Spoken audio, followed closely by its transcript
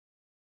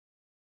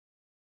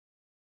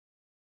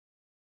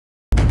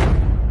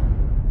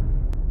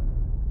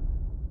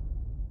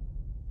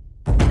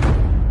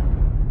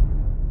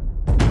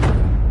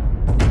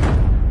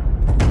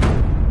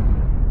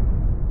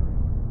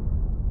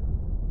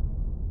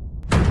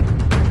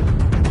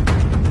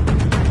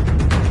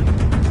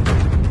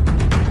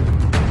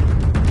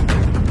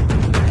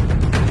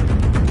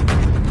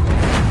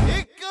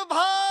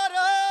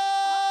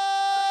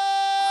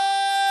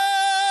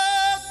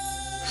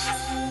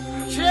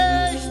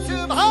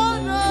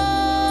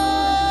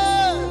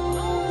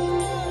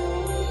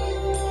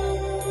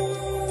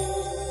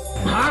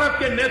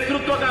आपके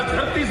नेतृत्व का,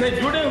 धरती से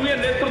जुड़े हुए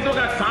नेतृत्व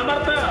का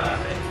सामर्थ्य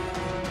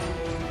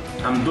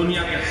हम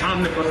दुनिया के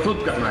सामने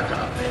प्रस्तुत करना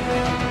चाहते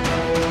हैं।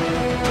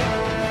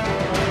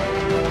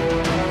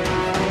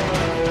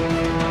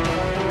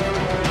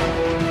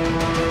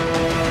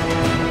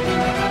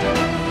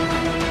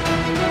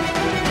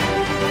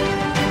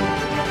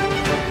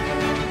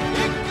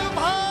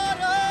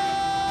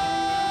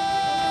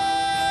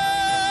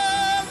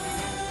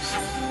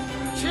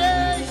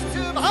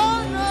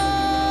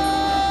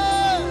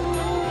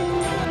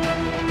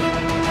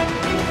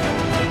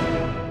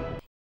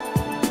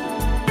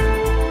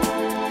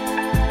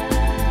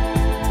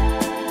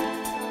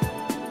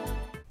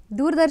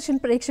 దూరదర్శన్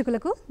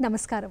ప్రేక్షకులకు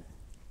నమస్కారం.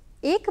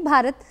 ఏక్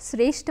భారత్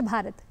శ్రేష్ఠ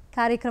భారత్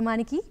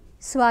కార్యక్రమానికి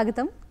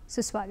స్వాగతం,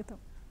 సుస్వాగతం.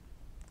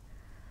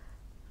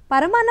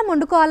 పరమాన్నం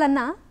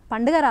వండుకోవాలన్నా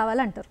పండుగ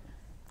రావాలంటారు,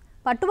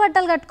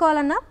 పట్టుబట్టలు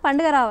కట్టుకోవాలన్నా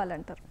పండుగ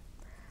రావాలంటారు,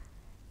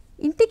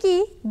 ఇంటికి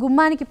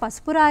గుమ్మానికి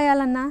పసుపు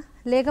రాయాలన్నా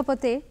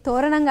లేకపోతే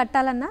తోరణం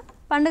కట్టాలన్నా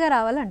పండుగ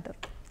రావాలంటారు.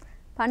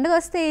 పండుగ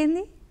వస్తే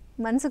ఏంది,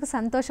 మనసుకు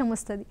సంతోషం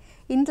వస్తుంది,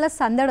 ఇంట్లో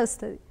సందడి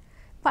వస్తుంది.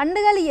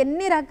 పండుగలు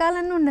ఎన్ని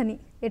రకాలన్నీ ఉండని,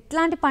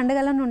 ఎట్లాంటి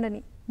పండుగలను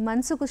ఉండని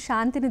మనసుకు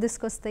శాంతిని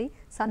తీసుకొస్తాయి,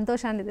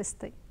 సంతోషాన్ని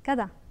తెస్తాయి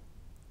కదా.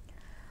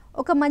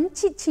 ఒక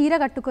మంచి చీర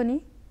కట్టుకొని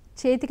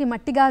చేతికి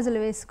మట్టి గాజులు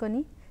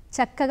వేసుకొని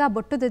చక్కగా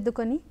బొట్టు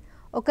దిద్దుకొని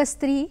ఒక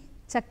స్త్రీ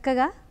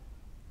చక్కగా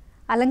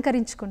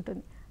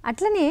అలంకరించుకుంటుంది.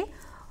 అట్లనే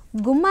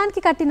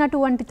గుమ్మానికి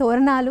కట్టినటువంటి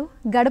తోరణాలు,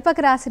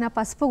 గడపకు రాసిన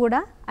పసుపు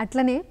కూడా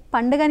అట్లనే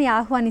పండుగని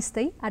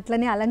ఆహ్వానిస్తాయి,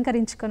 అట్లనే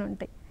అలంకరించుకొని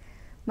ఉంటాయి.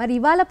 మరి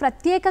ఇవాళ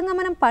ప్రత్యేకంగా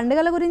మనం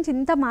పండుగల గురించి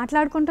ఇంత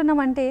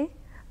మాట్లాడుకుంటున్నామంటే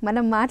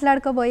మనం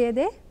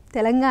మాట్లాడుకోబోయేదే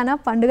తెలంగాణ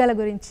పండుగల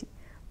గురించి.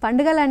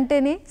 పండుగలు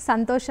అంటేనే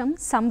సంతోషం,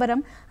 సంబరం.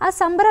 ఆ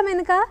సంబరం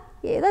వెనుక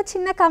ఏదో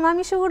చిన్న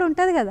కమామిషు కూడా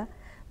ఉంటుంది కదా.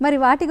 మరి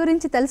వాటి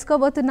గురించి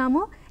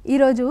తెలుసుకోబోతున్నాము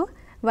ఈరోజు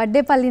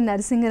వడ్డేపల్లి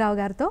నరసింగరావు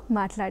గారితో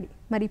మాట్లాడి.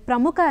 మరి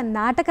ప్రముఖ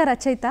నాటక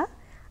రచయిత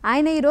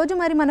ఆయన ఈరోజు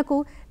మరి మనకు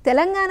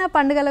తెలంగాణ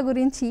పండుగల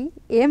గురించి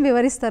ఏం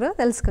వివరిస్తారో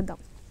తెలుసుకుందాం.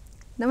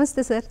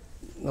 నమస్తే సార్.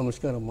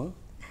 నమస్కారం అమ్మా.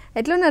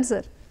 ఎట్లున్నారు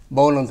సార్?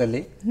 బాగున్నాం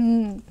తల్లి.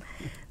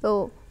 ఓ,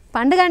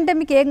 పండుగ అంటే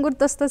మీకు ఏం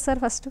గుర్తొస్తుంది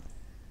సార్? ఫస్ట్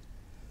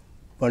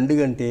పండుగ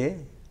అంటే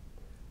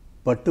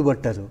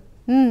పట్టుబట్టలు,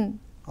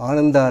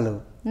 ఆనందాలు,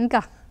 ఇంకా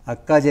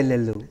అక్కా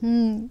చెల్లెళ్ళు,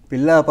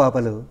 పిల్లా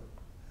పాపలు,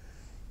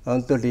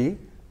 దాంతో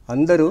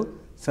అందరూ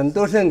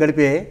సంతోషంగా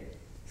గడిపే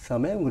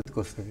సమయం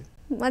గుర్తుకొస్తుంది.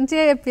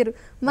 మంచిగా చెప్పారు.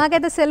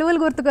 మాకైతే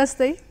సెలవులు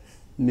గుర్తుకొస్తాయి.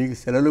 మీకు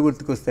సెలవులు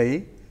గుర్తుకొస్తాయి,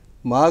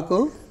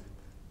 మాకు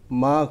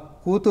మా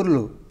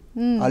కూతుర్లు,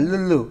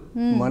 అల్లుళ్ళు,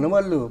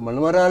 మనమళ్ళు,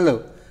 మనమరాళ్ళు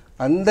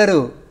అందరూ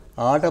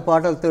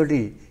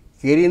ఆటపాటలతోటి,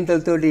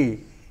 కేరింతలతోటి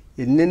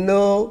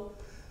ఎన్నెన్నో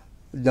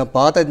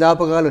పాత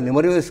జ్ఞాపకాలు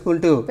నెమరు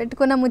వేసుకుంటూ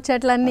పెట్టుకున్న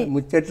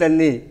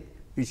ముచ్చట్లన్నీ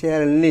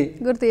విషయాలన్నీ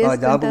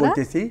జ్ఞాపకం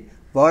వచ్చేసి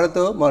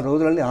వాళ్ళతో మా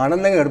రోజులన్నీ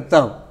ఆనందంగా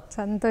గడుపుతాం.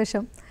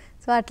 సంతోషం.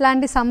 సో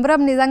అట్లాంటి సంబరం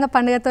నిజంగా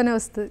పండుగతోనే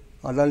వస్తుంది.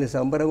 అలాంటి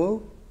సంబరము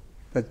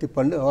ప్రతి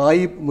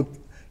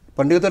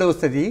పండుగతోనే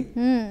వస్తుంది.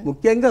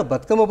 ముఖ్యంగా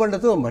బతుకమ్మ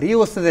పండుగతో మరీ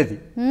వస్తుంది అది.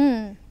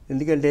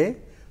 ఎందుకంటే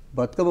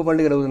బతుకమ్మ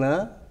పండుగ రోజున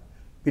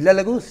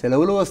పిల్లలకు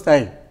సెలవులు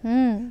వస్తాయి.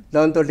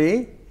 దాంతో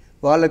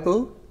వాళ్ళకు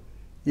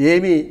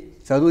ఏమీ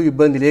చదువు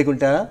ఇబ్బంది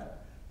లేకుండా,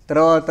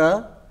 తర్వాత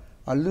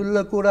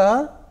అల్లుళ్ళకు కూడా,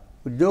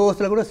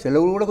 ఉద్యోగస్తులకు కూడా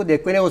సెలవులు కూడా కొద్దిగా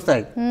ఎక్కువనే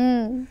వస్తాయి.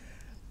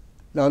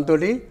 దాంతో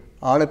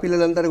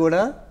ఆడపిల్లలందరూ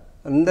కూడా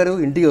అందరూ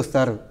ఇంటికి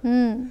వస్తారు.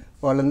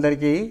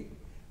 వాళ్ళందరికీ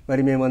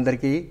మరి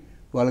మేమందరికీ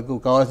వాళ్ళకు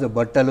కావాల్సిన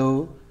బట్టలు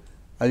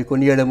అవి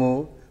కొనియడము,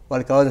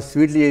 వాళ్ళకి కావాల్సిన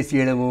స్వీట్లు చేసి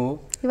ఇవ్వడము,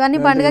 ఇవన్నీ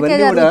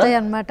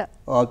అన్నమాట.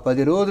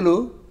 10 రోజులు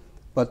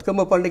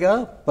బతుకమ్మ పండుగ,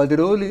 10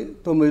 రోజులు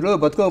 9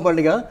 రోజులు బతుకమ్మ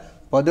పండుగ,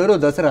 10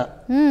 రోజులు దసరా.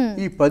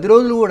 ఈ 10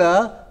 రోజులు కూడా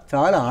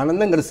చాలా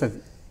ఆనందం కలుస్తుంది.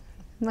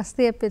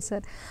 మస్తు చెప్పారు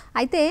సార్.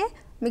 అయితే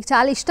మీకు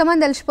చాలా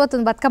ఇష్టమని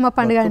తెలిసిపోతుంది బతుకమ్మ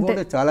పండుగ అంటే.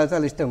 చాలా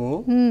చాలా ఇష్టము.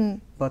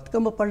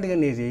 బతుకమ్మ పండుగ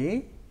అనేది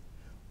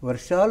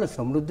వర్షాలు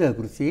సమృద్ధిగా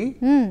కురిసి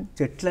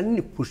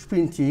చెట్లన్నీ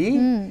పుష్పించి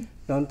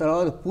దాని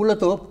తర్వాత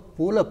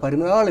పూల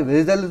పరిమళాలు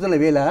వెదజల్లుతున్న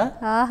వేళ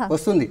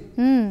వస్తుంది.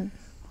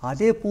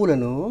 అదే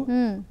పూలను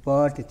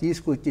వాటిని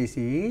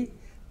తీసుకొచ్చేసి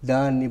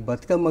దాన్ని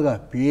బతుకమ్మగా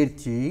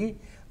పేర్చి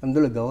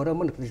అందులో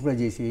గౌరమ్మను ప్రతిష్ఠ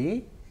చేసి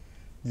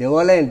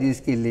దేవాలయం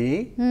తీసుకెళ్ళి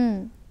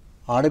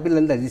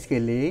ఆడపిల్లంతా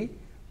తీసుకెళ్ళి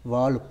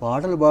వాళ్ళు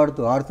పాటలు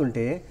పాడుతూ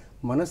ఆడుతుంటే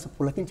మనసు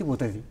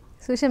పులకించిపోతుంది.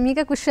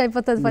 మీకే ఖుషి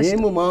అయిపోతుంది.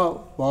 మేము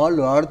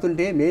వాళ్ళు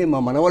ఆడుతుంటే మేము మా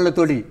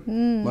మనవాళ్ళతోటి,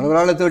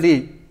 మనవరాళ్ళతోటి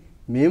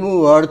మేము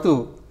ఆడుతూ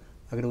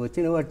అక్కడ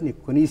వచ్చిన వాటిని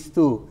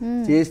కొనిస్తూ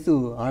చేస్తూ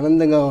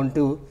ఆనందంగా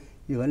ఉంటూ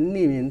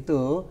ఇవన్నీ ఎంతో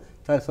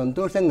చాలా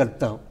సంతోషంగా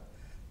గడుపుతాం.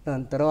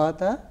 దాని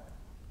తర్వాత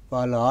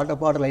వాళ్ళు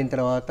ఆటపాటలు అయిన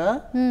తర్వాత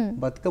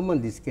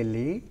బతుకమ్మను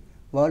తీసుకెళ్ళి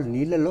వాళ్ళు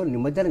నీళ్ళల్లో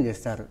నిమజ్జనం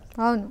చేస్తారు.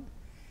 అవును.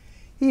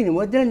 ఈ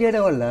నిమజ్జనం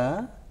చేయడం వల్ల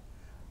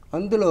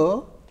అందులో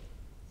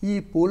ఈ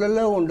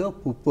పూలలో ఉండే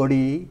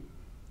పుప్పొడి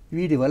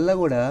వీటి వల్ల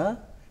కూడా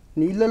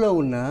నీళ్ళలో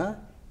ఉన్న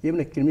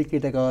ఏమైనా క్రిమి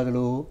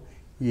కీటకాదులు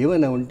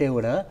ఏమైనా ఉంటే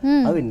కూడా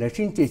అవి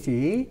నశించేసి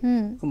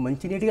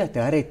మంచినీటిగా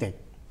తయారవుతాయి.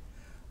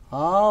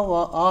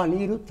 ఆ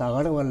నీరు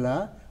తాగడం వల్ల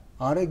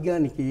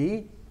ఆరోగ్యానికి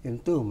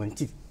ఎంతో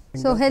మంచిది.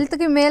 సో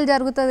హెల్త్కి మేలు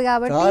జరుగుతుంది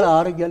కాబట్టి చాలా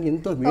ఆరోగ్యానికి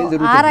ఎంతో మేలు ఆ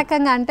జరుగుతుంది.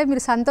 రకంగా అంటే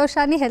మీరు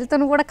సంతోషాన్ని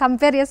హెల్త్ను కూడా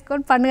కంపేర్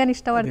చేసుకొని పండుగని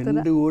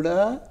ఇష్టపడుతున్నారు. రెండు కూడా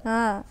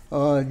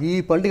ఈ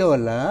పండుగ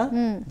వల్ల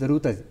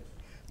జరుగుతుంది.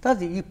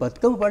 తర్వాత ఈ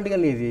బతుకమ్మ పండుగ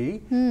అనేది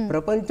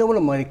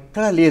ప్రపంచంలో మరి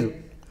ఎక్కడా లేదు.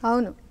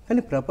 అవును.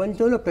 కానీ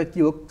ప్రపంచంలో ప్రతి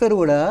ఒక్కరు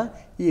కూడా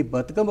ఈ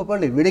బతుకమ్మ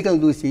పండుగ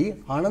వేడుకలను చూసి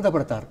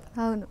ఆనందపడతారు.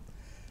 అవును.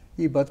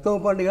 ఈ బతుకమ్మ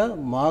పండుగ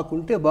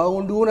మాకుంటే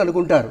బాగుండు అని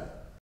అనుకుంటారు.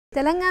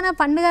 తెలంగాణ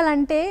పండుగలు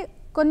అంటే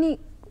కొన్ని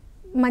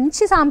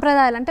మంచి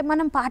సాంప్రదాయాలు అంటే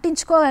మనం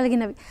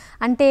పాటించుకోగలిగినవి.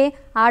 అంటే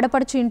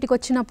ఆడపడుచు ఇంటికి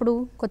వచ్చినప్పుడు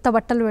కొత్త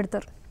బట్టలు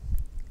పెడతారు.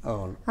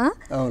 అవును,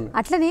 అవును.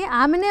 అట్లనే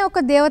ఆమెనే ఒక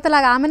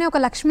దేవతలాగా, ఆమెనే ఒక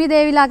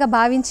లక్ష్మీదేవిలాగా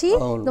భావించి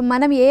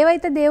మనం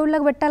ఏవైతే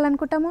దేవుళ్ళకి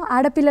పెట్టాలనుకుంటామో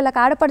ఆడపిల్లలకు,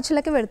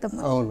 ఆడపడుచులకి పెడతాం.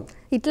 అవును.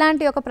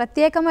 ఇట్లాంటి ఒక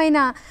ప్రత్యేకమైన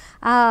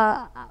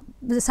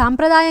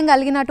సాంప్రదాయం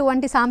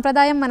కలిగినటువంటి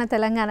సాంప్రదాయం మన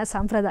తెలంగాణ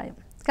సాంప్రదాయం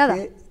కదా.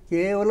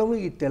 కేవలం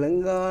ఈ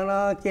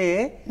తెలంగాణకే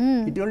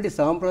ఇటువంటి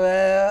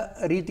సాంప్రదాయ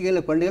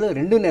రీతిగా పండుగలు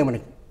రెండు ఉన్నాయి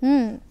మనకి.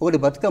 ఒకటి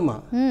బతుకమ్మ,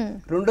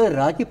 రెండోది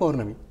రాఖీ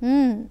పౌర్ణమి.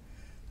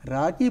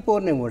 రాఖీ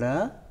పౌర్ణమి కూడా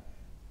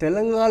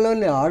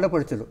తెలంగాణలోని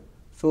ఆడపడుచులు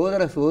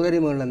సోదర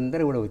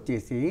సోదరీమణులందరూ కూడా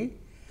వచ్చేసి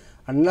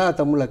అన్నా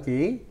తమ్ములకి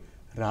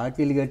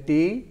రాఖీలు కట్టి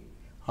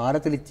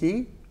హారతులు ఇచ్చి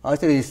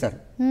ఆశీర్వదిస్తారు.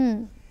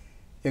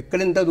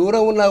 ఎక్కడింత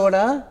దూరం ఉన్నా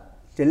కూడా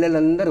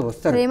చెల్లెలందరూ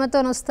వస్తారు,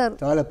 ప్రేమతో వస్తారు,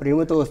 చాలా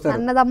ప్రేమతో వస్తారు.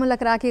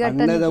 అన్నదమ్ములకు రాఖీ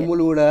కట్టడానికి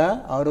అన్నదమ్ములు కూడా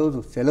ఆ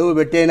రోజు సెలవు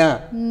పెట్టేనా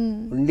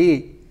ఉండి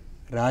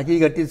రాఖీ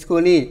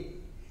కట్టించుకొని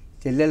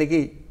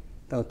చెల్లెలకి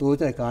తమ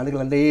తోచిన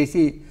కానుకలు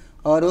అందజేసి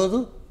ఆ రోజు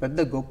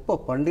పెద్ద గొప్ప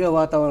పండుగ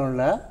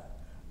వాతావరణంలో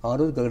ఆ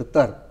రోజు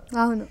గడుపుతారు.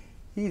 అవును.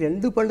 ఈ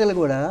రెండు పండుగలు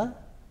కూడా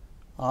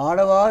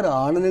ఆడవారు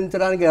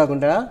ఆనందించడానికి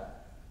కాకుండా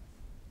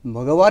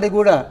మగవారి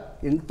కూడా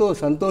ఎంతో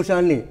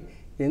సంతోషాన్ని,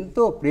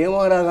 ఎంతో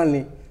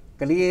ప్రేమారాగాల్ని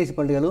కలిగేసే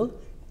పండుగలు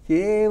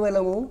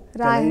కేవలము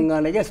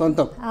తెలంగాణకే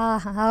సొంతం.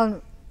 అవును.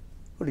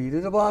 ఇప్పుడు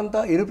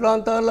ఇరు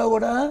ప్రాంతాల్లో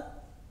కూడా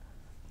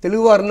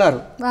తెలుగువారు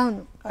ఉన్నారు.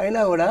 అవును.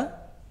 అయినా కూడా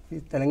ఈ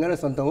తెలంగాణ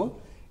సొంతము.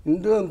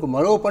 ఇందులో ఇంకో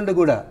మరో పండుగ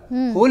కూడా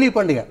హోలీ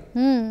పండుగ.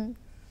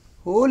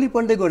 హోలీ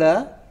పండుగ కూడా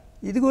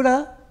ఇది కూడా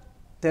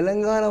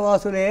తెలంగాణ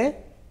వాసులే,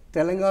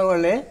 తెలంగాణ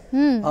వాళ్ళే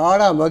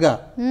ఆడ మగ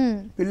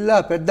పిల్ల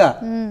పెద్ద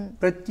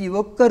ప్రతి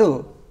ఒక్కరూ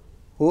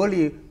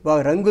హోలీ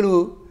బాగా రంగులు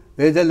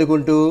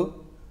వేజల్లుకుంటూ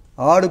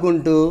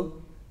ఆడుకుంటూ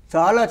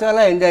చాలా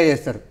చాలా ఎంజాయ్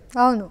చేస్తారు.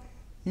 అవును.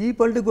 ఈ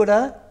పండుగ కూడా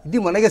ఇది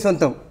మనకే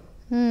సొంతం.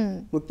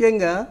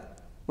 ముఖ్యంగా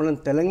మనం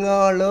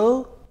తెలంగాణలో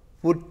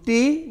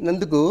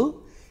పుట్టినందుకు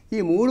ఈ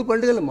మూడు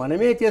పండుగలు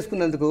మనమే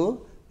చేసుకున్నందుకు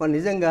మనం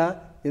నిజంగా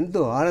ఎంతో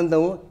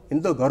ఆనందము,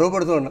 ఎంతో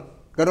గర్వపడుతున్నాం.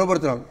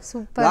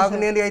 నాకు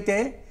నేను అయితే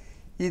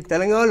ఈ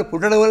తెలంగాణలో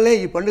పుట్టడం వల్లే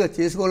ఈ పండుగ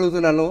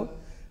చేసుకోగలుగుతున్నాను.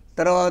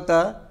 తర్వాత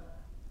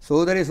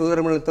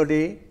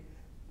సోదరులతోటి,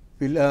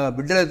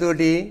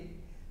 బిడ్డలతోటి,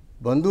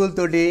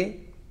 బంధువులతోటి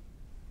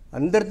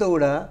అందరితో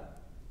కూడా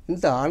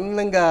ఇంత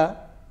ఆనందంగా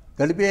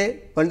గడిపే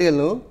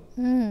పండుగలను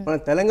మన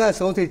తెలంగాణ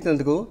సంస్థ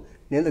ఇచ్చినందుకు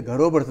నేను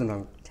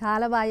గర్వపడుతున్నాను.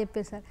 చాలా బాగా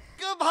చెప్పేశారు.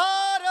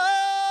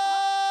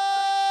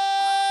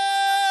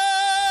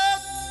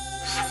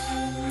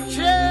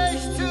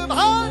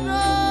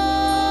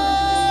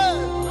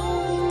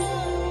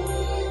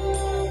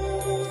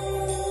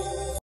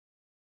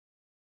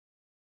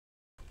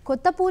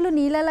 కొత్త పూలు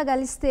నీళ్ళలో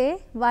కలిస్తే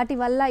వాటి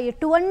వల్ల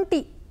ఎటువంటి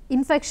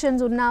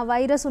ఇన్ఫెక్షన్స్ ఉన్నా,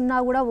 వైరస్ ఉన్నా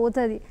కూడా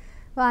పోతుంది.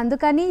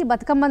 అందుకని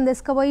బతుకమ్మను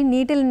తీసుకుపోయి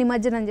నీటిని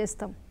నిమజ్జనం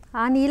చేస్తాం.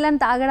 ఆ నీళ్ళని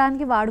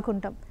తాగడానికి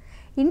వాడుకుంటాం.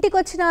 ఇంటికి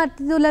వచ్చిన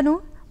అతిథులను,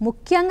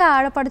 ముఖ్యంగా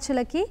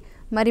ఆడపడుచులకి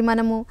మరి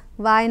మనము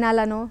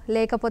వాయినాలను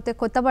లేకపోతే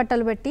కొత్త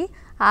బట్టలు పెట్టి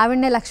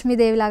ఆవిడనే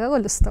లక్ష్మీదేవిలాగా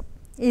కొలుస్తాం.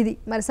 ఇది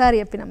మరిసారి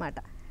చెప్పిన మాట.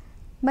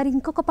 మరి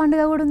ఇంకొక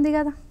పండుగ కూడా ఉంది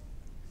కదా,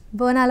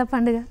 బోనాల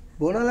పండుగ.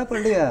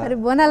 మరి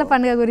బోనాల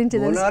పండుగ గురించి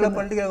బోనాల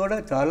పండుగ కూడా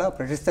చాలా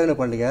ప్రశస్తమైన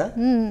పండుగ.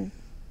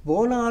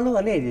 బోనాలు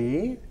అనేది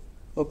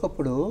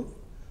ఒకప్పుడు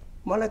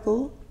మనకు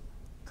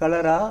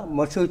కలరా,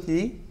 మసూచి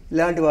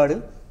ఇలాంటి వాడు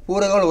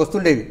పూర్వకాలంలో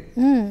వస్తుండేవి.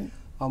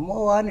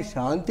 అమ్మవారిని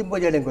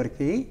శాంతింపజేయడం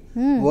కొరకు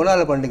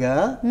బోనాల పండుగ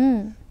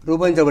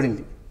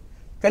రూపొందించబడింది.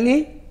 కానీ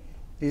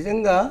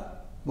నిజంగా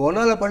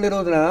బోనాల పండుగ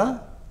రోజున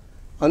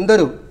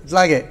అందరూ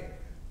ఇట్లాగే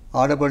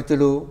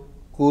ఆడపడుచులు,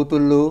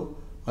 కూతుళ్ళు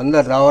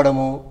అందరు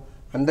రావడము,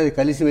 అందరు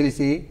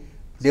కలిసిమెలిసి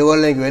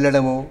దేవాలయానికి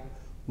వెళ్ళడము,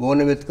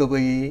 బోనం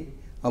ఎత్తుకుపోయి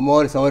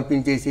అమ్మవారికి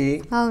సమర్పించేసి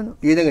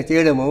ఈ విధంగా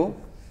చేయడము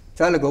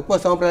చాలా గొప్ప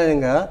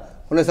సాంప్రదాయంగా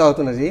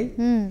కొనసాగుతున్నది.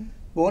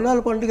 బోనాల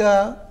పండుగ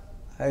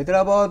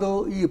హైదరాబాదు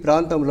ఈ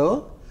ప్రాంతంలో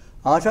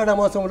ఆషాఢ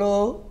మాసంలో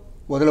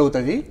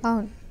మొదలవుతుంది.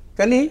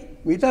 కానీ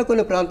మిగతా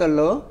కొన్ని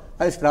ప్రాంతాల్లో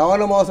అది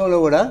శ్రావణ మాసంలో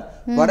కూడా,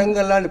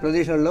 వరంగల్ లాంటి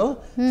ప్రదేశంలో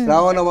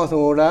శ్రావణ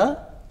మాసం కూడా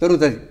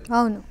జరుగుతుంది.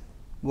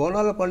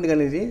 బోనాల పండుగ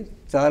అనేది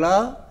చాలా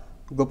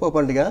గొప్ప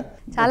పండుగ,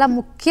 చాలా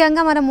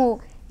ముఖ్యంగా మనము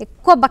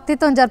ఎక్కువ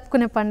భక్తితో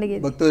జరుపుకునే పండుగ.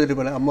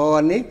 భక్తితో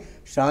అమ్మవారిని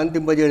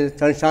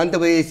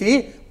శాంతింపజేసి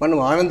మనం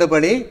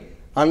ఆనందపడే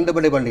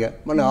పండుగ.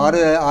 మన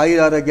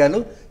ఆరోగ్యాలు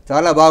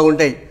చాలా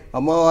బాగుంటాయి.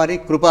 అమ్మవారి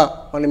కృప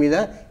మన మీద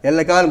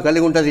ఎల్లకాలం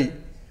కలిగి ఉంటుంది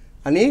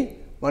అని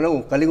మనం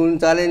కలిగి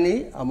ఉంచాలని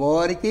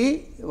అమ్మవారికి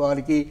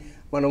వారికి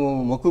మనము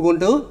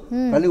మొక్కుకుంటూ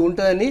కలిగి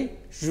ఉంటుందని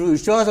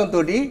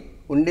విశ్వాసంతో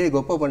ఉండే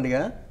గొప్ప పండుగ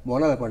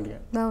బోనాల పండుగ.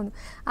 అవును.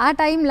 ఆ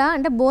టైంలో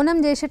అంటే బోనం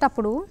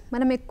చేసేటప్పుడు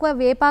మనం ఎక్కువ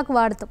వేపాకు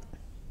వాడతాం.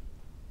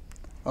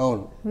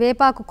 అవును.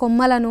 వేపాకు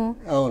కొమ్మలను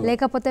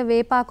లేకపోతే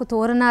వేపాకు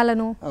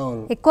తోరణాలను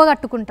ఎక్కువ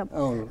కట్టుకుంటాం.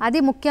 అది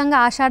ముఖ్యంగా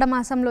ఆషాఢ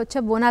మాసంలో వచ్చే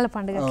బోనాల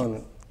పండుగ.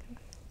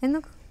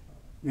 ఎందుకు?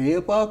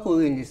 వేపాకు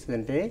ఏం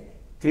చేస్తుందంటే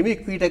క్రిమి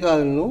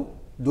కీటకాలను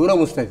దూరం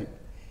వస్తుంది.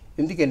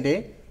 ఎందుకంటే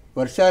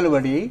వర్షాలు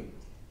పడి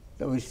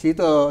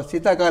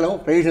శీతాకాలం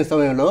ప్రవేశించిన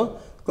సమయంలో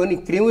కొన్ని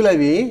క్రిములు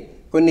అవి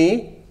కొన్ని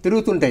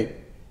తిరుగుతుంటాయి.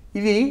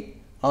 ఇవి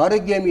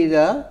ఆరోగ్యం మీద,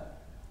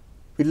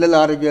 పిల్లల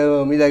ఆరోగ్యం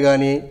మీద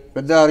కానీ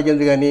పెద్దల ఆరోగ్యం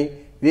మీద కానీ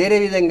వేరే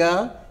విధంగా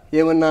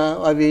ఏమన్నా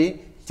అవి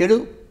చెడు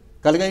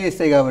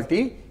కలగజేస్తాయి. కాబట్టి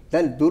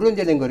దాన్ని దూరం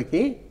చేయడం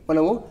కొరకు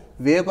మనము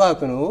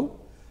వేపాకును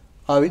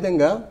ఆ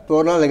విధంగా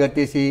తోరణాలు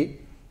కట్టేసి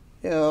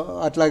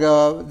అట్లాగా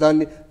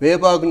దాన్ని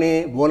వేపాకుని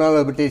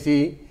బోనాల్లో పెట్టేసి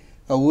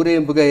ఆ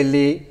ఊరేంపుగా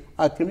వెళ్ళి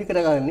ఆ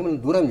క్రిమికీటకాలని మనం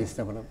దూరం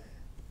చేస్తాం మనం.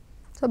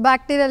 సో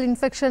బ్యాక్టీరియల్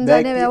ఇన్ఫెక్షన్స్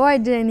అనేవి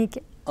అవాయిడ్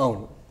చేయనీకే.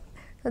 అవును.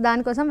 సో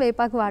దానికోసం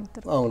వేపాకు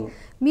వాడతారు. అవును.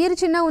 మీరు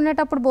చిన్నగా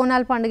ఉండేటప్పుడు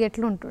బోనాల పండుగ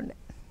ఎట్లా ఉంటుండే?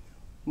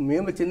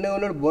 మేము చిన్నగా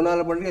ఉన్నప్పుడు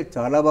బోనాల పండుగ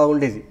చాలా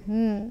బాగుండేది.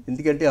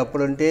 ఎందుకంటే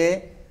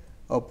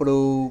అప్పుడు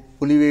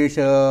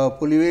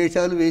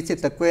పులివేషాలు వేసి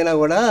తక్కువైనా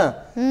కూడా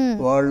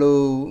వాళ్ళు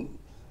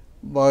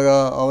బాగా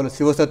వాళ్ళ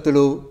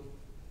శివసత్తులు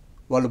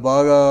వాళ్ళు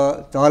బాగా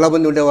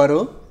చాలామంది ఉండేవారు.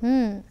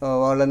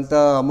 వాళ్ళంతా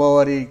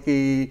అమ్మవారికి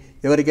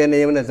ఎవరికైనా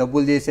ఏమైనా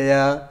జబ్బులు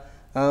చేసాయా,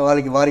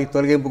 వారికి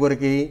తొలగింపు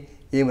కొరికి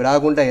ఏమి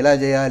రాకుండా ఎలా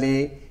చేయాలి,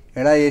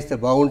 ఎలా చేస్తే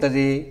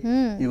బాగుంటుంది,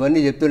 ఇవన్నీ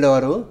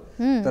చెప్తుండేవారు.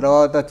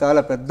 తర్వాత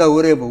చాలా పెద్ద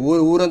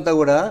ఊరంతా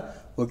కూడా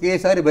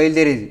ఒకేసారి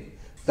బయలుదేరేది.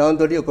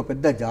 దాంతో ఒక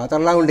పెద్ద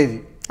జాతరలా ఉండేది.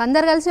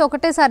 అందరు కలిసి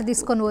ఒకటేసారి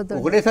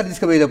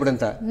తీసుకుపోయేది.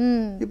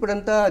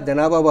 ఇప్పుడంతా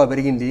జనాభా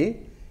పెరిగింది.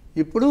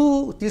 ఇప్పుడు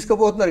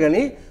తీసుకుపోతున్నారు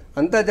కానీ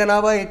అంత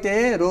జనాభా అయితే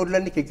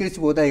రోడ్లన్నీ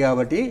కెక్కిరిసిపోతాయి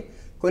కాబట్టి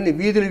కొన్ని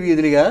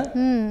వీధులుగా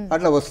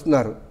అట్లా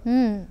వస్తున్నారు.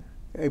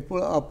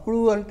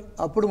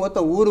 అప్పుడు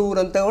మొత్తం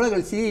ఊరంతా కూడా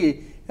కలిసి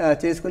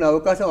చేసుకునే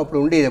అవకాశం అప్పుడు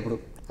ఉండేది. అప్పుడు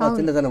ఆ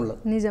చిన్నతనంలో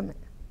నిజమే.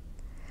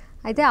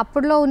 అయితే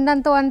అప్పుడులో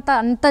ఉన్నంత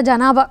అంత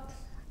జనాభా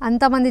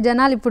అంతమంది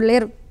జనాలు ఇప్పుడు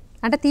లేరు,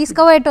 అంటే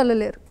తీసుకుపోయేటోళ్ళు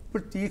లేరు.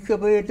 ఇప్పుడు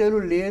తీసుకుపోయేటోళ్ళు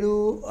లేరు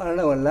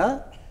అనడం వల్ల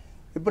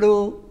ఇప్పుడు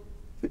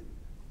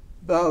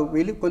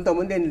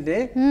కొంతమంది ఏంటంటే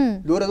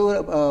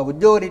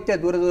ఉద్యోగరీత్యా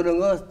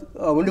దూరంగా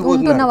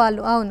ఉండిపోతున్నారు.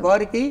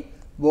 వారికి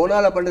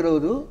బోనాల పండుగ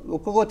రోజు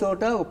ఒక్కొక్క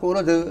చోట ఒక్కొక్క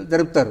రోజు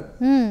జరుపుతారు.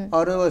 ఆ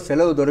రోజు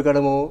సెలవు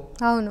దొరకడము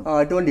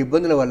అటువంటి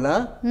ఇబ్బందుల వల్ల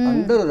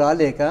అందరూ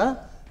రాలేక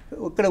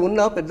ఇక్కడ ఉన్న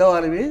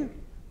పెద్దవాళ్ళవి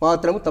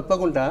మాత్రం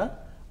తప్పకుండా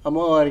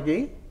అమ్మవారికి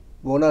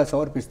బోనాలు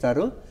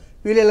సమర్పిస్తారు.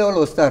 వీళ్ళ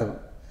వాళ్ళు వస్తారు.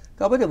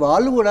 కాబట్టి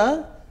వాళ్ళు కూడా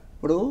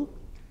ఇప్పుడు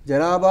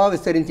జనాభా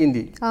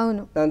విస్తరించింది,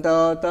 దాని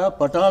తర్వాత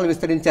పట్టణాలు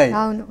విస్తరించాయి.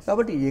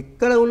 కాబట్టి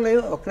ఎక్కడ ఉన్నాయో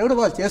అక్కడ కూడా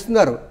వాళ్ళు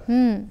చేస్తున్నారు.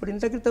 ఇప్పుడు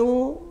ఇంత క్రితం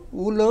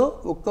ఊళ్ళో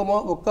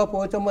ఒక్క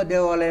పోచమ్మ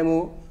దేవాలయము,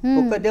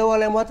 ఒక్క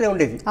దేవాలయం మాత్రమే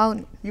ఉండేది.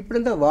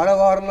 ఇప్పుడంతా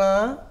వాడవాడన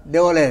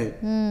దేవాలయాలు.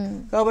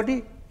 కాబట్టి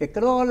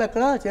ఎక్కడో వాళ్ళు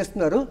ఎక్కడ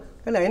చేస్తున్నారు.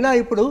 కానీ అయినా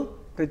ఇప్పుడు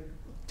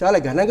చాలా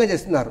ఘనంగా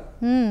చేస్తున్నారు.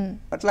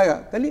 అట్లాగా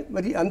కానీ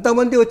మరి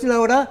అంతమంది వచ్చినా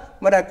కూడా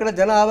మరి అక్కడ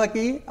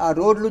జనాభాకి ఆ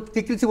రోడ్లు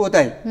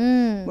కిక్కిరిసిపోతాయి,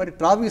 మరి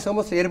ట్రాఫిక్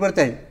సమస్యలు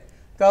ఏర్పడతాయి.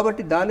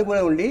 కాబట్టి దాన్ని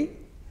కూడా ఉండి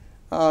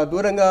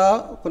దూరంగా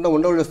కొంత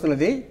ఉండవలసి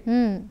వస్తున్నది.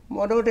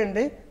 మరొకటి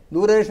అంటే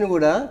దూరదర్శన్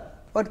కూడా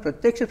వాటి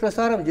ప్రత్యక్ష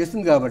ప్రసారం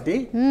చేస్తుంది కాబట్టి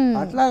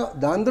అట్లా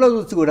దాంట్లో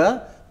చూసి కూడా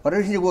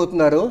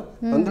పరీక్షించిపోతున్నారు.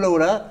 అందులో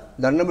కూడా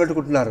దండం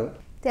పెట్టుకుంటున్నారు.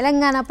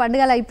 తెలంగాణ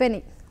పండుగలు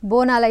అయిపోయినాయి,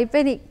 బోనాలు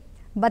అయిపోయినాయి,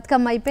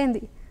 బతుకమ్మ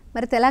అయిపోయింది.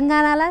 మరి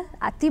తెలంగాణలో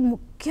అతి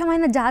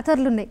ముఖ్యమైన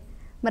జాతరలు ఉన్నాయి.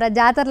 మరి ఆ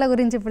జాతరల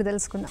గురించి ఇప్పుడు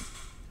తెలుసుకుందాం.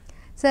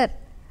 సార్,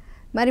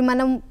 మరి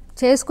మనం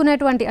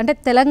చేసుకునేటువంటి అంటే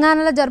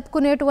తెలంగాణలో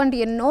జరుపుకునేటువంటి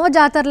ఎన్నో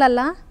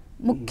జాతరలల్లో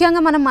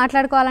ముఖ్యంగా మనం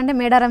మాట్లాడుకోవాలంటే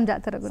మేడారం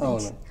జాతర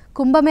గురించి.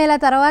 కుంభమేళా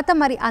తర్వాత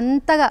మరి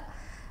అంతగా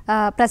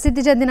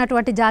ప్రసిద్ధి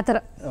చెందినటువంటి జాతర,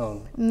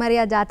 మరి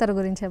ఆ జాతర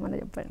గురించి ఏమన్నా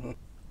చెప్పండి.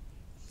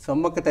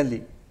 సమ్మక్క తల్లి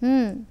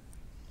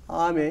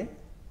ఆమె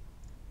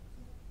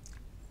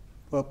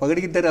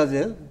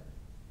పగడిగిద్దరాజు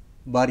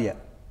భార్య.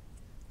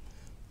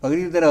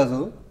 పగడిగిద్దరాజు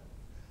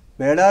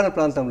మేడారం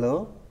ప్రాంతంలో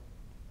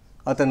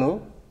అతను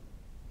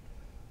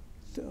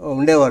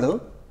ఉండేవాడు.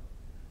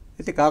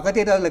 అయితే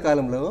కాకతీయ రాజుల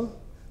కాలంలో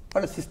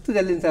వాళ్ళు శిస్తు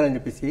చెల్లించాలని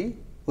చెప్పేసి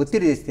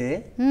ఒత్తిడి చేస్తే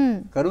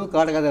కరువు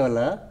కాటకద వల్ల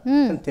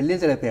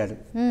చెల్లించలేకపోయాడు.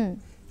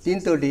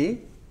 దీంతో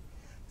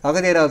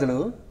కాకతీయ రాజులు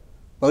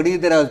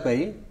పగడిగిద్దరాజుపై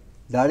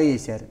దాడి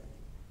చేశారు.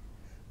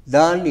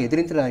 దాన్ని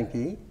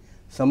ఎదిరించడానికి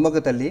సమ్మక్క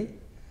తల్లి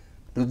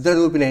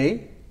రుద్రరూపిణై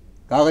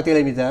కాకతీయుల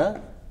మీద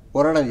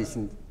పోరాటం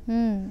చేసింది.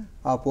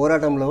 ఆ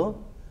పోరాటంలో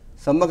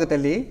సమ్మక్క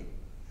తల్లి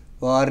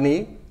వారిని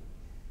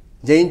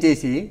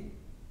జయించేసి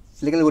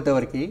చిలకలగుట్ట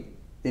వరకు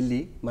వెళ్ళి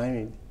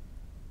మాయమైంది.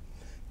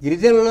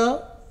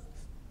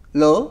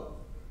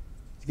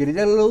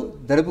 గిరిజనులు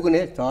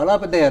జరుపుకునే చాలా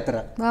పెద్ద యాత్ర,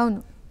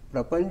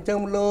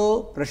 ప్రపంచంలో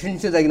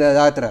ప్రశంసించదగిన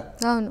జాతర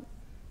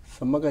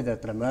సమ్మక్క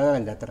జాతర,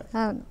 మేడారం జాతర.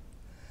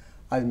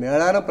 అది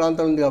మేడారం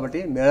ప్రాంతం ఉంది కాబట్టి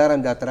మేడారం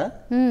జాతర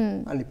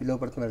అని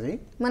పిలువబడుతున్నది.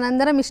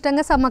 మనందరం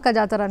ఇష్టంగా సమ్మక్క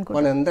జాతర అనుకుంటాం.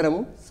 మనందరము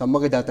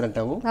సమ్మక్క జాతర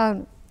అంటాము.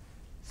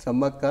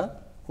 సమ్మక్క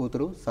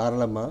కూతురు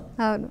సారలమ్మ.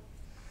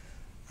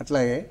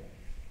 అట్లాగే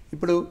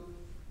ఇప్పుడు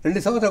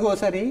 2 సంవత్సరాలకు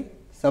ఒకసారి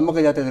సమ్మక్క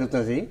జాతర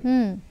జరుగుతుంది.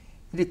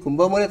 ఇది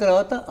కుంభమేళ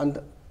తర్వాత అంత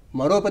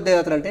మరో పెద్ద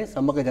జాతర అంటే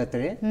సమ్మక్క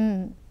జాతరే.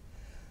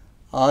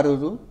 ఆ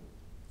రోజు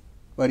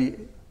మరి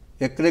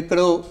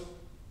ఎక్కడెక్కడో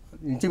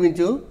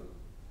ఇంచుమించు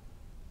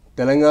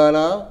తెలంగాణ,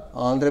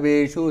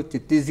 ఆంధ్రప్రదేశ్,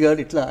 ఛత్తీస్గఢ్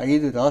ఇట్లా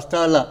 5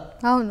 రాష్ట్రాల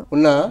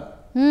ఉన్న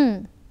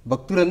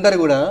భక్తులందరూ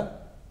కూడా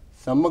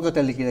సమ్మక్క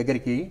తల్లికి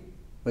దగ్గరికి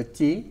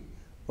వచ్చి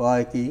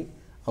వారికి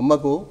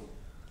అమ్మకు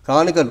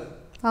కానుకలు,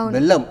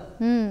 బెల్లం,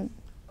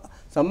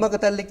 సమ్మక్క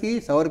తల్లికి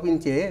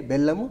సమర్పించే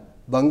బెల్లము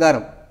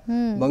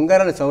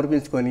బంగారాన్ని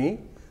సమర్పించుకొని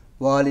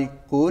వారి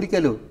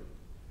కోరికలు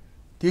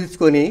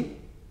తీర్చుకొని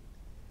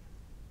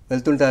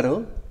వెళ్తుంటారు.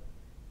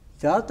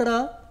 జాతర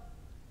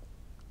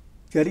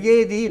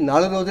జరిగేది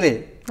 4 రోజులే,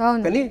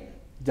 కానీ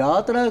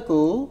జాతరకు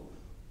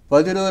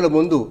 10 రోజుల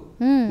ముందు,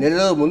 నెల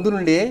రోజుల ముందు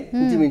నుండే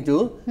ఇంచుమించు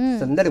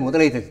సందడి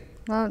మొదలవుతుంది.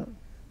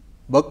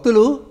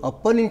 భక్తులు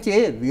అప్పటి నుంచే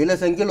వేల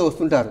సంఖ్యలో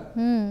వస్తుంటారు.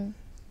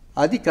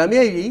 అది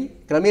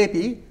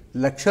క్రమేపీ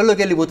లక్షల్లోకి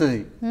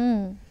వెళ్ళిపోతుంది.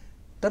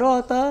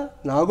 తర్వాత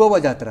నాగోబా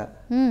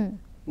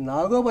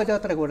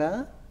జాతర కూడా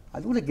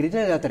అది కూడా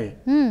గిరిజన జాతరే.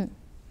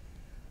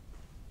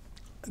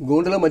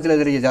 గోండల మధ్యలో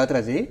జరిగే జాతర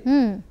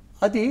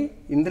అది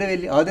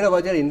ఇంద్రవెల్లి,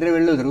 ఆదిలాబాద్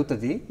ఇంద్రవెల్లిలో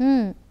జరుగుతుంది.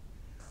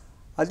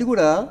 అది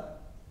కూడా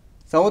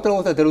సంవత్సరం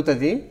ఒకసారి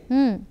జరుగుతుంది.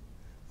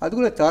 అది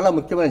కూడా చాలా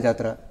ముఖ్యమైన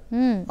జాతర.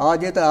 ఆ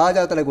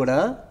జాతర కూడా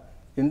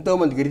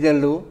ఎంతోమంది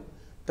గిరిజనులు,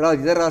 తర్వాత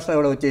ఇతర రాష్ట్రాలు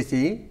కూడా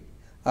వచ్చేసి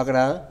అక్కడ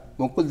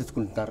మొక్కులు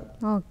తీసుకుంటున్నారు.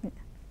 ఓకే,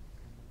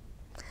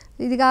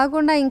 ఇది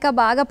కాకుండా ఇంకా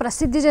బాగా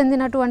ప్రసిద్ధి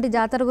చెందినటువంటి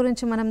జాతర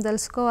గురించి మనం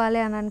తెలుసుకోవాలి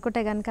అని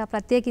అనుకుంటే కనుక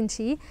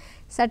ప్రత్యేకించి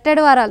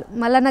సట్టెడు వారాలు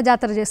మల్లన్న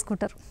జాతర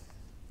చేసుకుంటారు,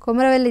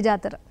 కొమరవెల్లి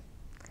జాతర.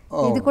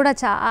 ఇది కూడా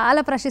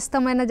చాలా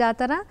ప్రశస్తమైన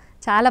జాతర,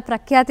 చాలా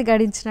ప్రఖ్యాతి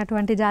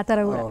గడించినటువంటి జాతర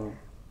కూడా.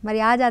 మరి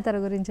ఆ జాతర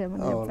గురించి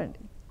ఏమన్నా చెప్పండి.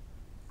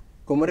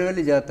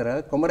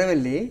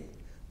 కొమరవెల్లి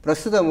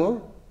ప్రస్తుతము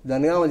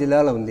జనగామ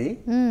జిల్లాలో ఉంది.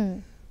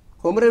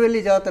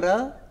 కొమరవెల్లి జాతర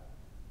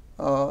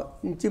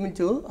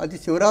ఇంచుమించు అది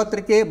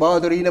శివరాత్రికే బాగా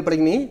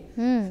దొరికినప్పటికీ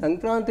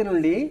సంక్రాంతి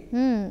నుండి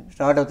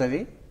స్టార్ట్ అవుతుంది.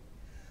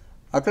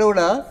 అక్కడ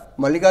కూడా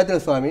మల్లికార్జున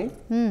స్వామి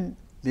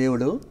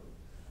దేవుడు,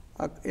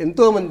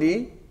 ఎంతోమంది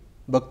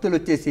భక్తులు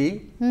వచ్చేసి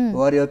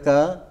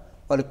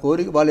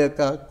వాళ్ళ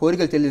యొక్క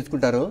కోరికలు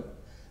చెల్లించుకుంటారు.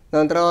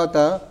 దాని తర్వాత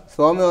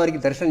స్వామివారికి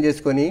దర్శనం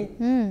చేసుకొని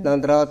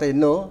దాని తర్వాత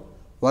ఎన్నో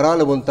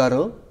వరాలు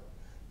పొందుతారు.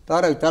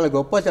 చాలా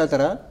గొప్ప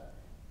జాతర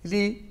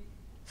ఇది.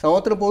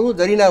 సంవత్సరం పొడవు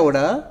జరిగినా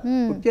కూడా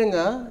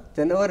ముఖ్యంగా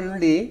జనవరి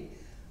నుండి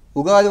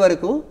ఉగాది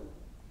వరకు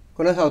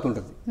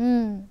కొనసాగుతుంటుంది.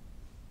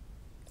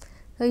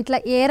 ఇట్లా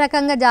ఏ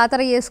రకంగా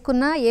జాతర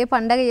చేసుకున్నా, ఏ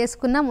పండగ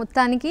చేసుకున్నా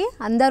మొత్తానికి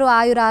అందరూ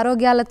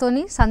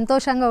ఆరోగ్యాలతోని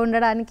సంతోషంగా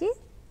ఉండడానికి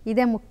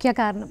ఇదే ముఖ్య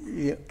కారణం.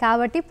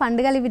 కాబట్టి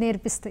పండుగలు ఇవి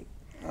నేర్పిస్తాయి.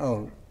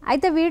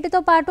 అయితే వీటితో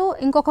పాటు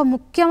ఇంకొక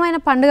ముఖ్యమైన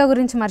పండుగ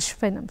గురించి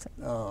మర్చిపోయినాం సార్.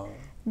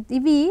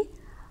 ఇవి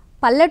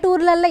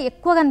పల్లెటూర్లలో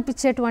ఎక్కువ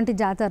కనిపించేటువంటి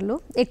జాతరలు,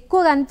 ఎక్కువ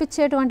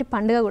కనిపించేటువంటి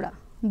పండుగ కూడా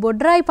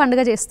బొడ్రాయి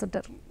పండుగ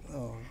చేస్తుంటారు.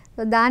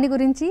 సో దాని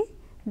గురించి,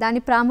 దాని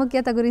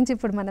ప్రాముఖ్యత గురించి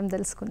ఇప్పుడు మనం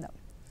తెలుసుకుందాం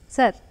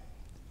సార్.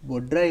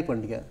 బొడ్రాయి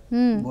పండుగ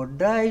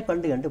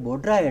అంటే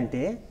బొడ్రాయి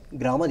అంటే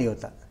గ్రామ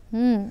దేవత.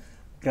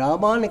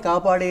 గ్రామాన్ని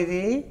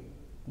కాపాడేది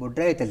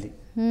బొడ్రాయి తల్లి.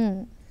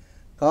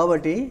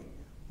 కాబట్టి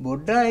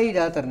బొడ్రాయి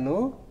జాతరను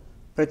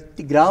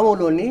ప్రతి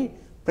గ్రామంలోని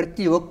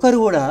ప్రతి ఒక్కరు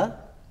కూడా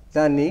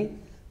దాన్ని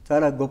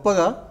చాలా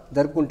గొప్పగా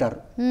జరుపుకుంటారు.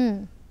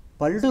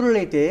 పల్లెటూరులో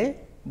అయితే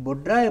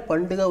బొడ్రాయి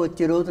పండుగ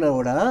వచ్చే రోజున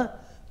కూడా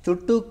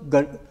చుట్టూ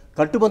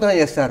కట్టుబంధన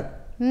చేస్తారు.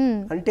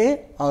 అంటే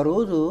ఆ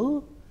రోజు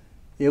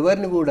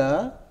ఎవరిని కూడా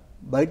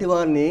బయటి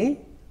వారిని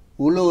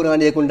ఊళ్ళో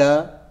రానియకుండా,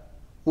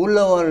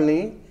 ఊళ్ళో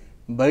వాళ్ళని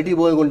బయటికి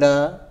పోయకుండా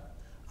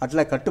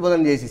అట్లా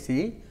కట్టుబంధన చేసేసి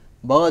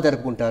బాగా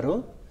జరుపుకుంటారు.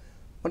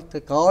 మనకు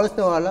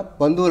కావాల్సిన వాళ్ళ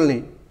బంధువులని,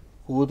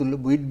 కూతుళ్ళు,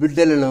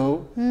 బిడ్డలను,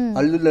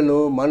 అల్లుళ్ళను,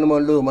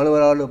 మనమళ్ళు,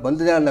 మనవరాళ్ళు,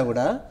 బంధుజనాలను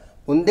కూడా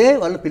ముందే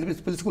వాళ్ళు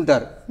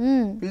పిలుచుకుంటారు.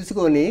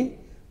 పిలుచుకొని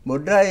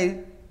బొడ్రాయి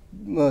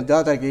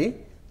జాతరకి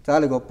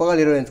చాలా గొప్పగా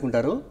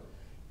నిర్వహించుకుంటారు.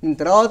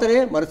 తర్వాతనే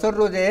మరుసటి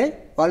రోజే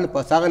వాళ్ళని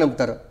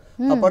సాగనంపుతారు.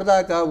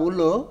 అప్పటిదాకా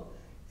ఊళ్ళో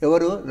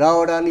ఎవరు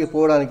రావడానికి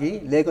పోవడానికి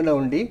లేకుండా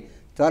ఉండి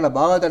చాలా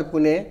బాగా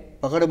జరుపుకునే,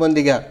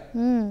 పకడ్బందీగా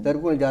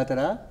జరుపుకునే జాతర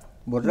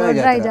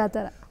బొడ్రాయి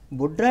జాతర.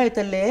 బొడ్రాయి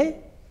తల్లే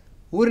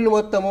ఊరిని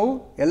మొత్తము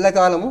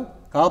ఎల్లకాలము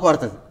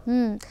కాపాడుతుంది.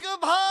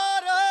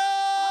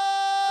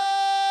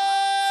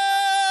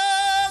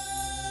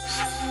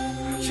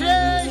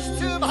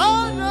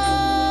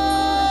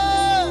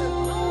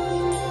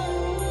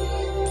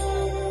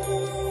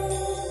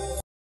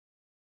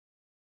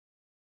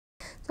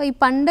 సో ఈ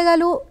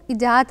పండుగలు, ఈ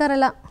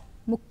జాతరల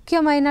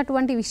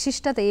ముఖ్యమైనటువంటి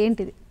విశిష్టత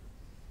ఏంటిది?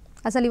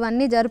 అసలు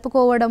ఇవన్నీ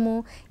జరుపుకోవడము,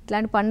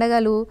 ఇట్లాంటి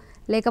పండుగలు,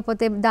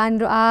 లేకపోతే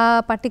ఆ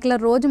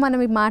పర్టికులర్ రోజు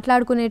మనం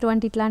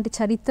మాట్లాడుకునేటువంటి ఇట్లాంటి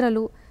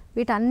చరిత్రలు,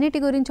 వీటన్నిటి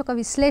గురించి ఒక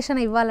విశ్లేషణ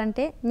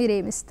ఇవ్వాలంటే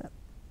మీరేమిస్తారు?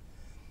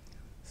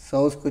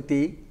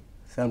 సంస్కృతి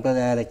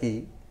సంప్రదాయాలకి,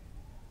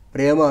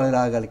 ప్రేమ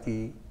అనురాగాలకి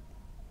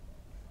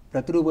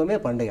ప్రతిరూపమే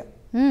పండుగ.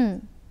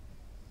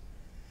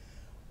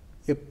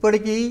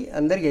 ఎప్పటికీ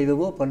అందరికీ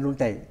ఏవేవో పనులు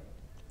ఉంటాయి.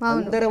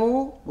 అందరము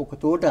ఒక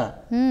తోట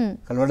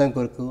కలవడం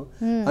కొరకు,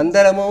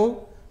 అందరము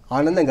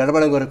ఆనందం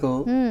గడపడం కొరకు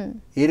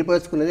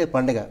ఏర్పరచుకున్నదే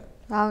పండుగ.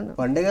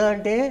 పండుగ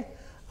అంటే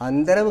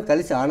అందరం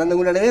కలిసి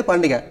ఆనందంగా ఉండడమే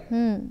పండుగ.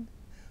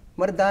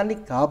 మరి దాన్ని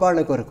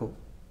కాపాడడం కొరకు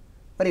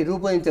మరి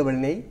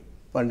రూపొందించబడినవి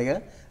పండుగ.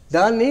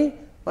 దాన్ని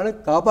మనం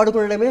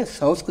కాపాడుకోవడమే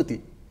సంస్కృతి.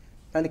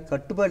 దానికి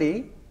కట్టుబడి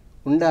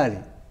ఉండాలి.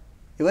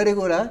 ఎవరు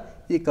కూడా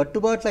ఈ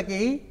కట్టుబాట్లకి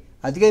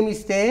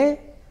అధిగమిస్తే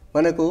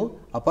మనకు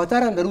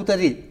అపచారం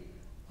జరుగుతుంది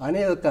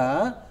అనే ఒక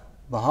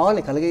భావన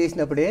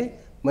కలగజేసినప్పుడే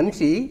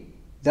మనిషి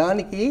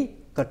దానికి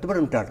కట్టుబడి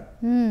ఉంటాడు.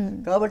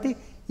 కాబట్టి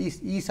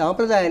ఈ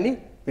సాంప్రదాయాన్ని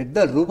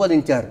పెద్దలు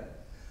రూపొందించారు.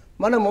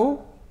 మనము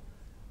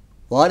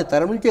వారి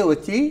తరం నుంచే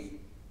వచ్చి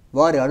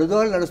వారి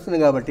అడుగుదారులు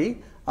నడుస్తున్నాం కాబట్టి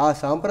ఆ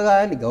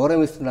సాంప్రదాయాన్ని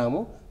గౌరవిస్తున్నాము,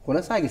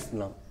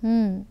 కొనసాగిస్తున్నాము.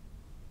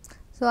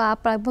 సో ఆ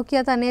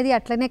ప్రాముఖ్యత అనేది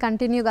అట్లనే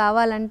కంటిన్యూ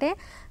కావాలంటే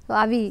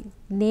అవి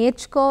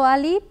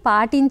నేర్చుకోవాలి,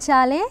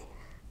 పాటించాలి,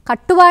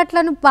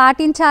 కట్టుబాట్లను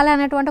పాటించాలి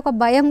అనేటువంటి ఒక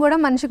భయం కూడా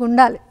మనిషికి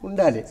ఉండాలి.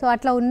 సో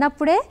అట్లా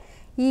ఉన్నప్పుడే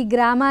ఈ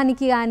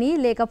గ్రామానికి కానీ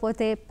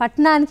లేకపోతే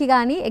పట్టణానికి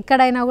కానీ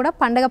ఎక్కడైనా కూడా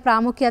పండగ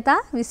ప్రాముఖ్యత,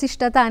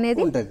 విశిష్టత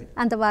అనేది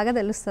అంత బాగా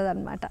తెలుస్తుంది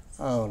అన్నమాట.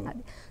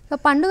 సో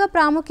పండుగ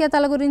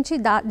ప్రాముఖ్యతల గురించి,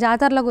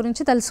 జాతరల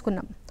గురించి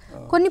తెలుసుకున్నాం.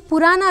 కొన్ని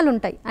పురాణాలు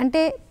ఉంటాయి,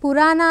 అంటే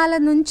పురాణాల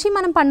నుంచి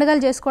మనం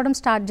పండుగలు చేసుకోవడం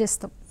స్టార్ట్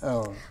చేస్తాం.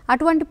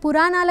 అటువంటి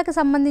పురాణాలకు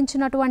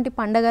సంబంధించినటువంటి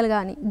పండుగలు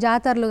కానీ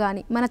జాతరలు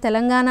కానీ మన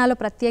తెలంగాణలో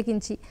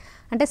ప్రత్యేకించి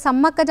అంటే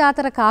సమ్మక్క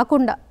జాతర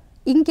కాకుండా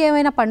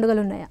ఇంకేమైనా పండుగలు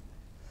ఉన్నాయా?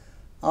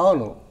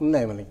 అవును,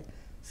 ఉన్నాయి. మనకి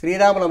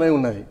శ్రీరామనవమి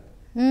ఉన్నది.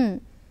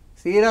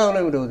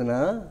 శ్రీరామనవమి రోజున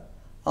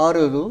ఆ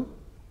రోజు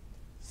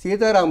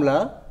సీతారాముల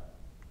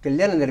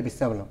కళ్యాణం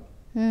జరిపిస్తాం మనం.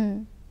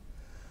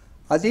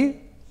 అది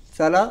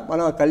చాలా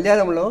మన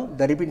కళ్యాణంలో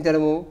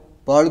జరిపించడము,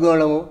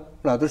 పాల్గొనడము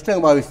మన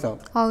అదృష్టంగా భావిస్తాం.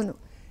 అవును.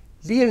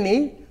 దీన్ని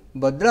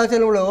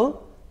భద్రాచలంలో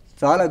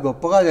చాలా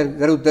గొప్పగా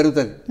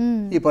జరుగుతుంది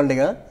ఈ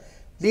పండుగ.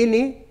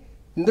 దీన్ని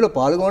ఇందులో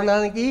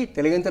పాల్గొనడానికి,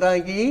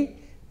 తిలగించడానికి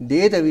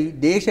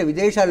దేశ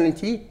విదేశాల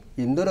నుంచి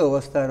ఎందరో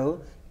వస్తారు.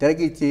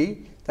 తిలకిచ్చి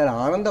తన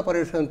ఆనంద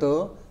పరిశ్రమతో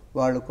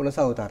వాళ్ళు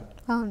కొనసాగుతారు.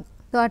 అవును.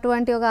 సో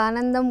అటువంటి ఒక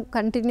ఆనందం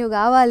కంటిన్యూ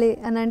కావాలి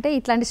అని అంటే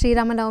ఇట్లాంటి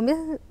శ్రీరామనవమి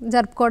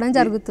జరుపుకోవడం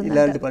జరుగుతుంది.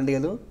 ఇలాంటి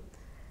పండుగలు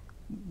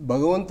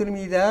భగవంతుని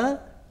మీద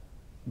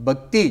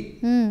భక్తి,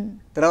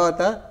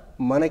 తర్వాత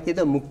మనకిద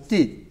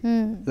ముక్తి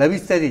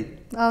లభిస్తుంది,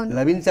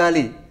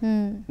 లభించాలి.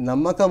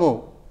 నమ్మకము,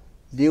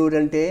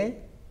 దేవుడంటే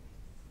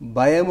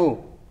భయము,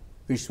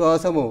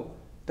 విశ్వాసము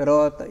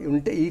తర్వాత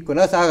ఉంటే ఈ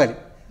కొనసాగాలి.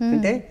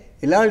 అంటే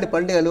ఇలాంటి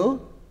పండుగలు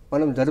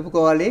మనం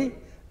జరుపుకోవాలి.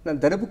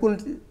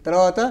 జరుపుకున్న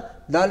తర్వాత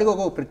దానికి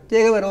ఒక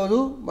ప్రత్యేకమైన రోజు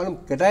మనం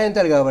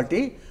కేటాయించాలి.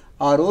 కాబట్టి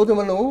ఆ రోజు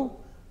మనం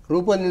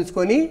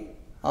రూపొందించుకొని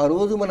ఆ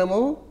రోజు మనము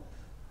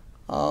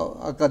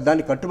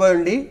దాన్ని కట్టుబడి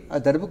ఉండి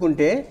అది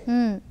జరుపుకుంటే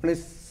మన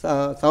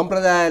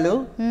సాంప్రదాయాలు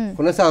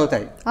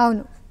కొనసాగుతాయి.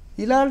 అవును.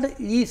 ఇలాంటి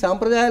ఈ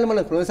సాంప్రదాయాలు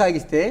మనం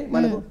కొనసాగిస్తే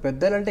మనకు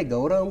పెద్దలంటే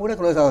గౌరవం కూడా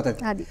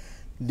కొనసాగుతుంది.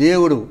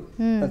 దేవుడు,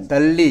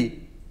 తల్లి,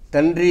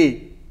 తండ్రి,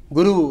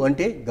 గురువు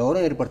అంటే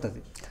గౌరవం ఏర్పడుతుంది.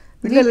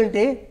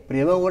 పిల్లలంటే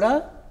ప్రేమ కూడా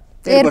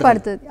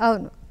ఏర్పడుతుంది.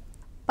 అవును.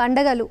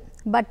 పండగలు,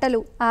 బట్టలు,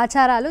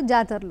 ఆచారాలు,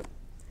 జాతరలు,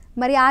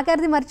 మరి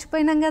ఆఖరిది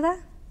మర్చిపోయినాం కదా,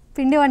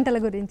 పిండి వంటల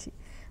గురించి.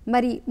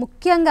 మరి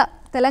ముఖ్యంగా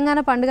తెలంగాణ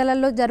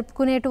పండుగలలో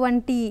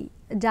జరుపుకునేటువంటి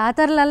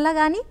జాతరలల్లో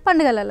కానీ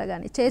పండుగలల్లో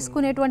కానీ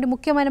చేసుకునేటువంటి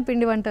ముఖ్యమైన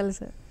పిండి వంటలు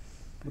సార్?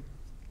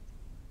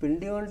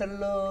 పిండి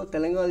వంటల్లో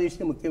తెలంగాణ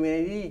చేసిన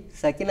ముఖ్యమైనది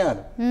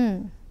సకినాలు.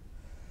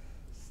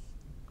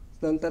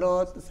 దాని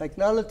తర్వాత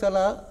సకినాలు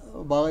చాలా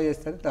బాగా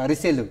చేస్తారు.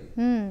 అరిసెలు,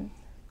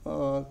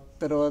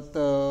 తర్వాత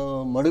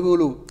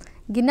మడుగులు,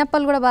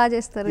 గిన్నప్పలు కూడా బాగా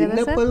చేస్తారు.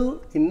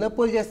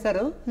 గిన్నప్పలు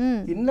చేస్తారు.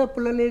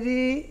 గిన్నప్పలు అనేది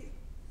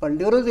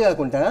పండుగ రోజు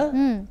కాకుండా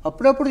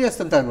అప్పుడప్పుడు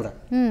చేస్తుంటారు కూడా.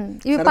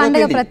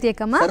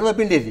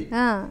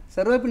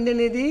 సర్వపిండి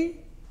అనేది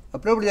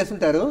అప్పుడప్పుడు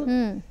చేస్తుంటారు.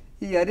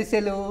 ఈ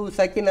అరిసెలు,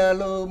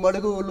 సకినాలు,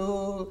 మడుగులు,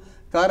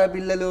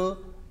 కారబిల్లలు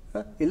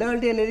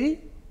ఇలాంటివి అనేది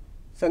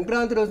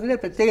సంక్రాంతి రోజునే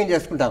ప్రత్యేకంగా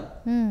చేసుకుంటాం.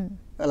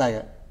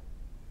 అలాగా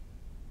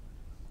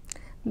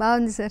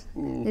బాగుంది సార్.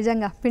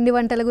 నిజంగా పిండి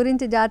వంటల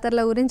గురించి,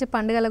 జాతరల గురించి,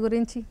 పండుగల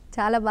గురించి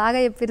చాలా బాగా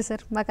చెప్పారు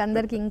సార్. మాకు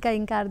అందరికీ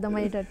ఇంకా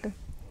అర్థమయ్యేటట్టు.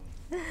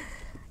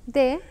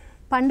 అయితే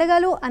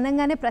పండుగలు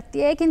అనగానే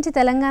ప్రత్యేకించి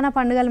తెలంగాణ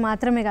పండుగలు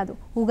మాత్రమే కాదు,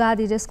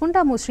 ఉగాది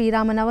చేసుకుంటాము,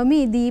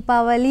 శ్రీరామనవమి,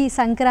 దీపావళి,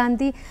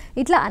 సంక్రాంతి,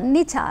 ఇట్లా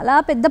అన్నీ చాలా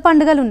పెద్ద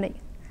పండుగలు ఉన్నాయి.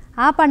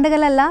 ఆ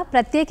పండుగలల్లో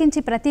ప్రత్యేకించి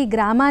ప్రతి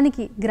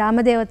గ్రామానికి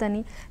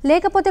గ్రామదేవతని,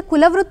 లేకపోతే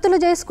కుల వృత్తులు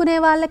చేసుకునే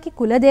వాళ్ళకి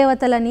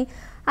కులదేవతలని,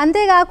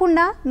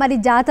 అంతేకాకుండా మరి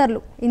జాతరలు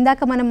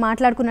ఇందాక మనం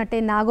మాట్లాడుకున్నట్టే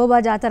నాగోబా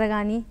జాతర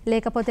కానీ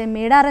లేకపోతే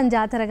మేడారం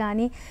జాతర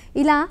కానీ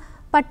ఇలా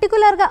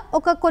పర్టికులర్గా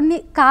ఒక కొన్ని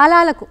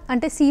కాలాలకు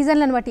అంటే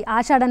సీజన్లను బట్టి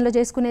ఆషాఢంలో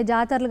చేసుకునే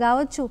జాతరలు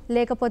కావచ్చు,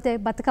 లేకపోతే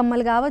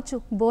బతుకమ్మలు కావచ్చు,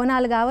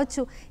 బోనాలు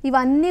కావచ్చు,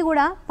 ఇవన్నీ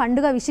కూడా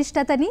పండుగ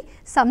విశిష్టతని,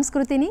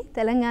 సంస్కృతిని,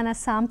 తెలంగాణ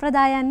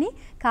సాంప్రదాయాన్ని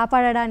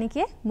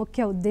కాపాడడానికే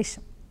ముఖ్య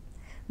ఉద్దేశం.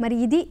 మరి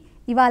ఇది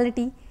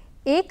ఇవాళటి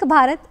ఏక్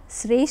భారత్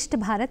శ్రేష్ఠ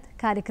భారత్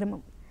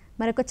కార్యక్రమం.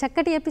 మరొక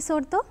చక్కటి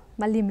ఎపిసోడ్తో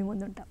మళ్ళీ మీ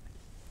ముందుంటాం.